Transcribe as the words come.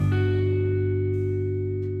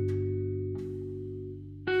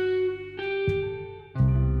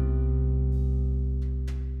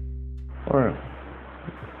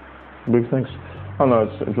Big thanks. Oh no,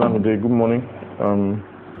 it's Lamide. Good morning.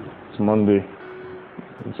 It's Monday.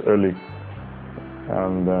 It's early,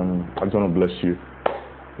 and I just want to bless you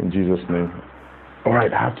in Jesus' name. All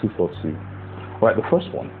right, I have two thoughts for you. All right, the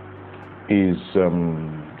first one is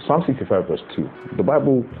Psalm 65 verse 2. The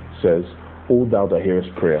Bible says, "O thou that hearest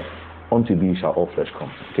prayer, unto thee shall all flesh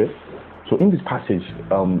come." Okay. So in this passage,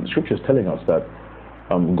 Scripture is telling us that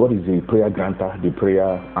God is the prayer granter, the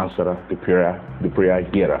prayer answerer, the prayer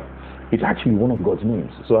hearer. It's actually one of God's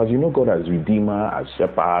names. So as you know God as Redeemer, as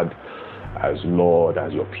Shepherd, as Lord,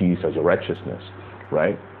 as your peace, as your righteousness,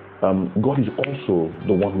 right? God is also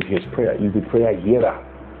the one who hears prayer. He's the prayer hearer.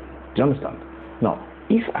 Do you understand? Now,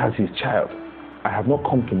 if as his child, I have not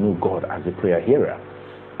come to know God as a prayer hearer,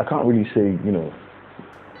 I can't really say,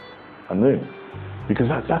 I know him. Because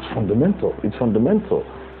that's fundamental. It's fundamental,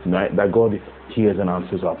 right? That God hears and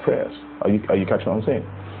answers our prayers. Are you catching what I'm saying?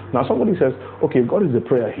 Now somebody says, okay, God is a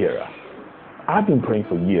prayer hearer. I've been praying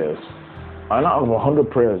for years, and out of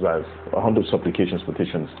 100 prayers, 100 supplications,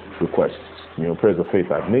 petitions, requests, prayers of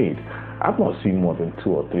faith I've made, I've not seen more than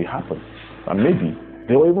 2 or 3 happen. And maybe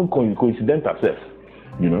they were even coincidental,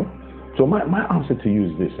 So my answer to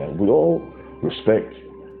you is this, and with all respect,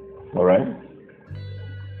 all right,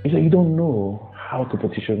 is that you don't know how to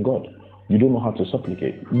petition God. You don't know how to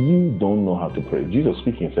supplicate. You don't know how to pray. Jesus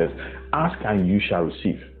speaking says, ask and you shall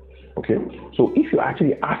receive. Okay? So if you're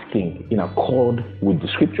actually asking in accord with the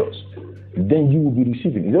scriptures, then you will be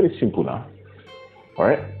receiving. It's very simple now. All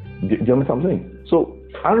right? Do you understand what I'm saying? So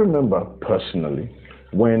I remember personally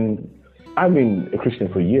when I've been a Christian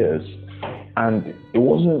for years, and it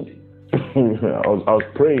wasn't, I was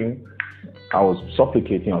praying, I was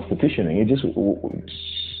supplicating, I was petitioning. I just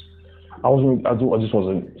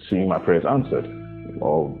wasn't seeing my prayers answered.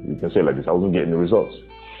 Or you can say it like this, I wasn't getting the results.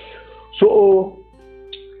 So,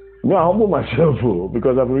 I humble myself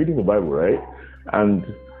because I've been reading the Bible, right? And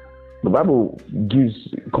the Bible gives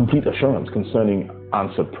complete assurance concerning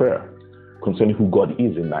answered prayer, concerning who God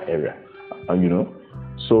is in that area. And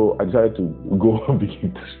so I decided to go and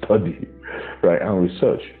begin to study, right, and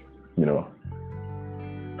research,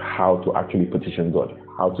 how to actually petition God,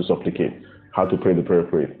 how to supplicate, how to pray the prayer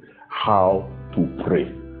of faith, how to pray,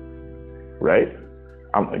 right?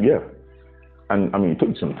 And it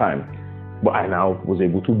took some time, but I now was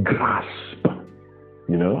able to grasp,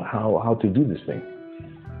 how to do this thing.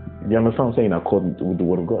 You understand what I'm saying? According with the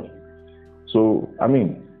Word of God. So,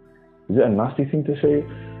 is it a nasty thing to say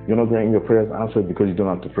you're not getting your prayers answered because you don't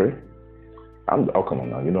have to pray? Come on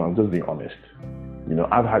now, I'm just being honest.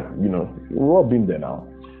 I've had, we've all been there now,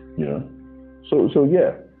 So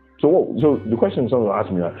yeah. So the question someone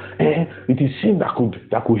asked me, it is sin that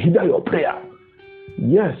could hinder your prayer.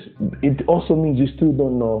 Yes, it also means you still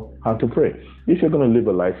don't know how to pray. If you're going to live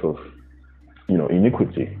a life of,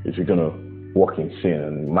 iniquity, if you're going to walk in sin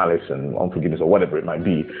and malice and unforgiveness or whatever it might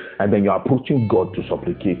be, and then you're approaching God to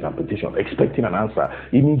supplicate and petition, expecting an answer,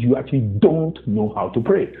 it means you actually don't know how to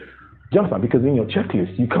pray. Do you understand? Because in your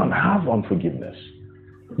checklist, you can't have unforgiveness.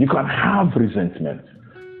 You can't have resentment.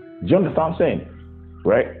 Do you understand what I'm saying?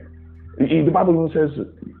 Right? The Bible even says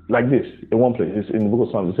like this in one place. It's in the book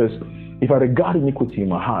of Psalms. It says, if I regard iniquity in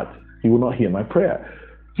my heart, he will not hear my prayer.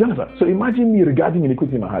 Do you understand? So imagine me regarding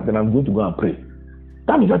iniquity in my heart, then I'm going to go and pray.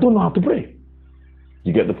 That means I don't know how to pray.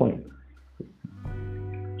 You get the point?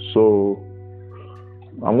 So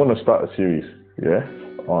I'm going to start a series,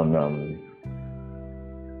 on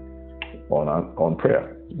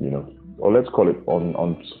prayer, or let's call it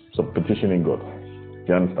on some petitioning God. Do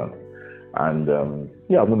you understand? And I'm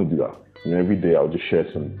going to do that. Every day I'll just share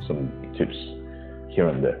some tips here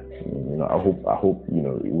and there. I hope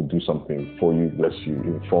it will do something for you, bless you,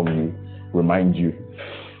 inform you, remind you.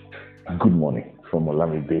 Good morning from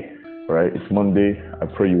Olamide. All right, it's Monday. I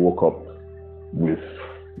pray you woke up with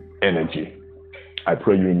energy. I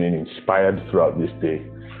pray you remain inspired throughout this day.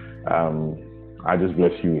 I just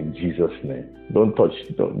bless you in Jesus' name.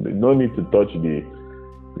 No need to touch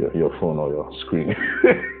your phone or your screen.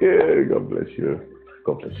 God bless you.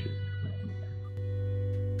 God bless you.